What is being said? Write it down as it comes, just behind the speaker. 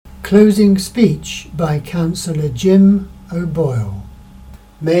closing speech by Councillor Jim O'Boyle,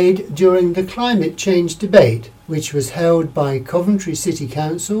 made during the climate change debate which was held by Coventry City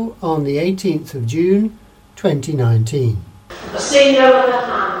Council on the 18th of June 2019. I see no other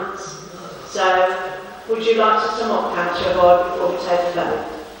hands, so would you like to sum up, Councillor O'Boyle, before we take the vote?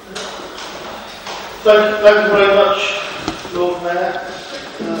 Thank you very much, Lord Mayor.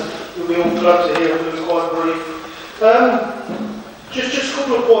 You'll be all glad to hear I'm going to be quite brief. Just a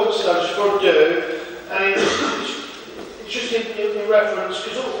couple of points though, just before I do, and it's just in reference,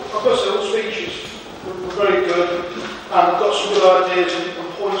 because I've got to say all speeches were very good, and I've got some good ideas and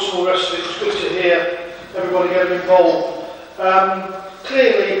points and all the rest of it. It's good to hear everybody getting involved.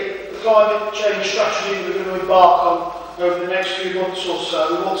 Clearly, the climate change strategy we're going to embark on over the next few months or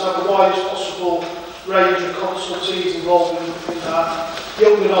so, we want to have the widest possible range of consultees involved in that,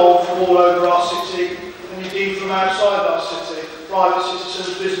 young and old from all over our city, and indeed from outside our city, private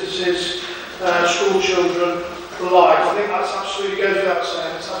citizens, businesses, school children alike. I think that's absolutely, goes without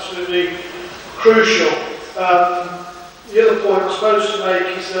saying, it's absolutely crucial. The other point I'm supposed to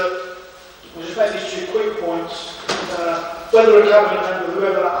make is that, I'll just make these two quick points. Whether a cabinet member,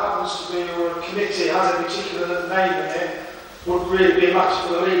 whoever that happens to be, or a committee has a particular name in it, would really be a matter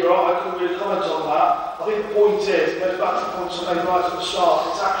for the leader. I couldn't really comment on that. I think the point is, it goes back to the points I made right at the start,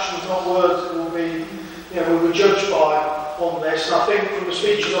 it's actions, not words, that will be, we'll be judged by on this. And I think from the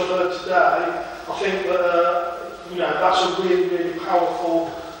speeches I've heard today, I think that that's a really, really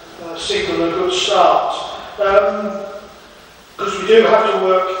powerful signal and a good start. Because we do have to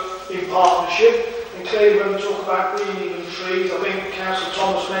work in partnership. And clearly when we talk about greening and trees, I think Councillor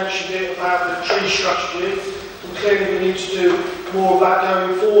Thomas mentioned it about the tree strategy, and clearly we need to do more of that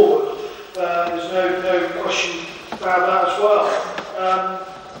going forward. There's no question about that as well.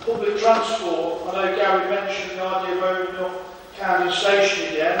 Public transport, I know Gary mentioned the idea of opening up Camden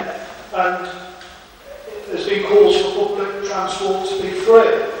Station again, and there's been calls for public transport to be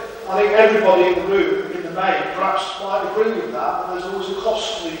free. I think everybody in the room, in the main, perhaps might agree with that, but there's always a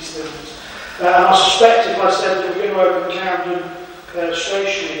cost to these things. And I suspect if I said that we're going to open Camden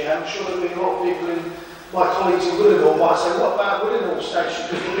Station again, I'm sure there'll be a lot of people my colleagues in Willenhall might say, what about Willenhall Station?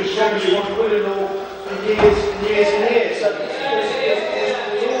 Because we've been promised we want Willenhall for years and years and years. So there's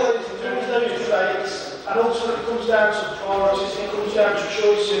always those debates, and ultimately it comes down to priorities, it comes down to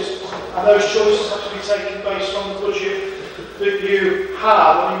choices, and those choices have to be taken based on the budget that you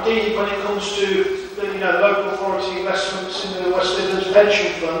have. And indeed, when it comes to the local authority investments in the West Midlands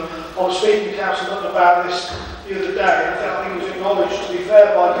Pension Fund, I was speaking to Councillor Mutton about this the other day, and I think it was acknowledged, to be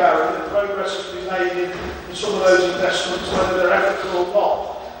fair by Gary, that progress has been made in some of those investments, whether they're ethical or not.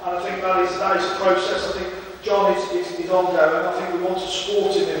 And I think that is a process. I think John is ongoing. I think we want to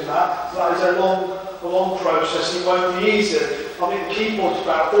support him in that. That is a long process. It won't be easy. I think the key point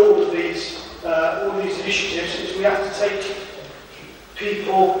about all of these initiatives is we have to take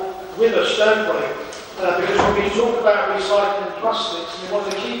people with us, don't we? Because when we talk about recycling plastics, one of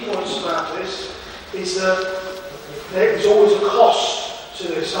the key points about this is that there is always a cost to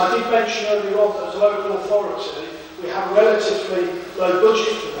this. And I did mention earlier on that as a local authority, we have a relatively low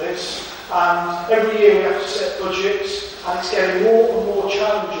budget for this, and every year we have to set budgets, and it's getting more and more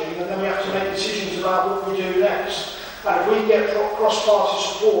challenging, and then we have to make decisions about what we do next. And if we get cross-party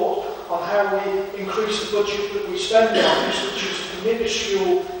support on how we increase the budget that we spend on this, which is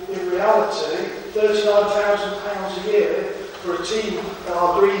minuscule in reality, £39,000 a year for a team,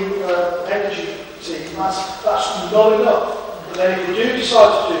 our green energy team, that's not enough. And then if we do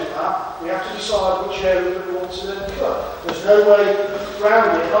decide to do that, we have to decide which area that we want to then cut. There's no way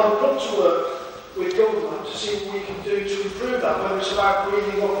around it. I would love to work with government to see what we can do to improve that, whether it's about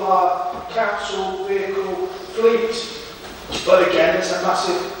greening up our council vehicle fleet. But again, it's a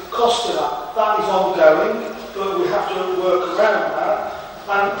massive cost to that. That is ongoing, but we have to work around that.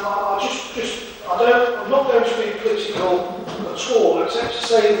 And I'm not going to be political at all, except to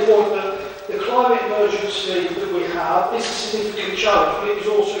say the point that the climate emergency that we have is a significant challenge, but it is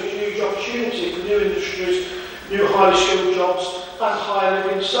also a huge opportunity for new industries, new highly skilled jobs, and higher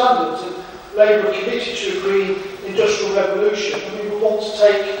living standards. And Labour are committed to a green industrial revolution, and we want to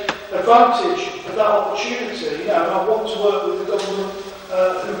take advantage of that opportunity. And I want to work with the government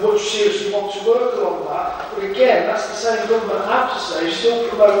who much seriously want to work on that. But again, that's the same government, I have to say, still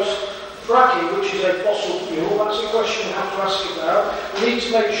promotes fracking, which is a fossil fuel. That's a question we have to ask about. We need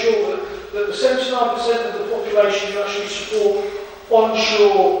to make sure that the 79% of the population who actually support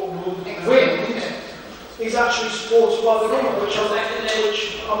onshore wind is actually supported by the government, which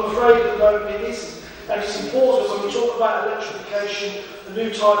I'm afraid at the moment it isn't. And it's important when we talk about electrification, the new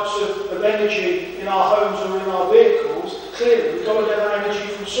types of energy in our homes or in our vehicles, clearly we've got to get that energy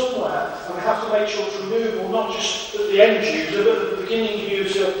from somewhere. and we have to make sure it's renewable, not just at the end user, but at the beginning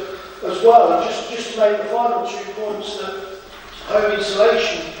user as well. And just to make the final 2 points, that home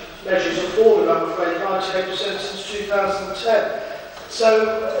insulation measures have fallen, I'm afraid, 98% since 2010. So,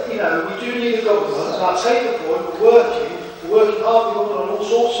 you know, we do need a government, and I take the point, we're working hard on all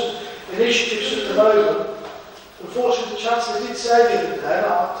sorts of initiatives at the moment. Unfortunately, the Chancellor did say the other day, and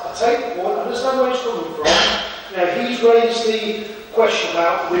I take the point, I understand where he's coming from. You know, he's raised the question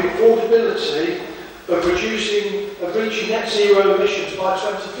about the affordability of reaching net zero emissions by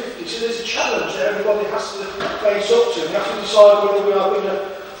 2050. So there's a challenge that everybody has to face up to. We have to decide whether we are going to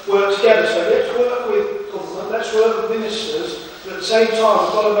work together. So let's work with government, let's work with ministers, but at the same time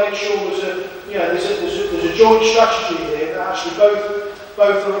we've got to make sure there's a joint strategy here that actually both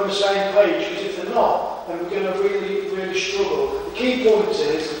are on the same page, because if they're not, then we're going to really, really struggle. The key point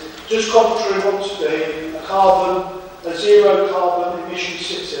is, does Coventry want to be a zero carbon emission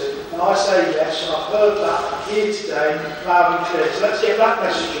city? And I say yes, and I've heard that here today loud and clear. So let's get that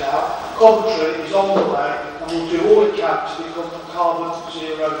message out. Coventry is on the way, and we'll do all it can to become a carbon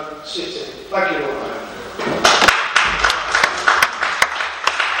zero city. Thank you, Lord.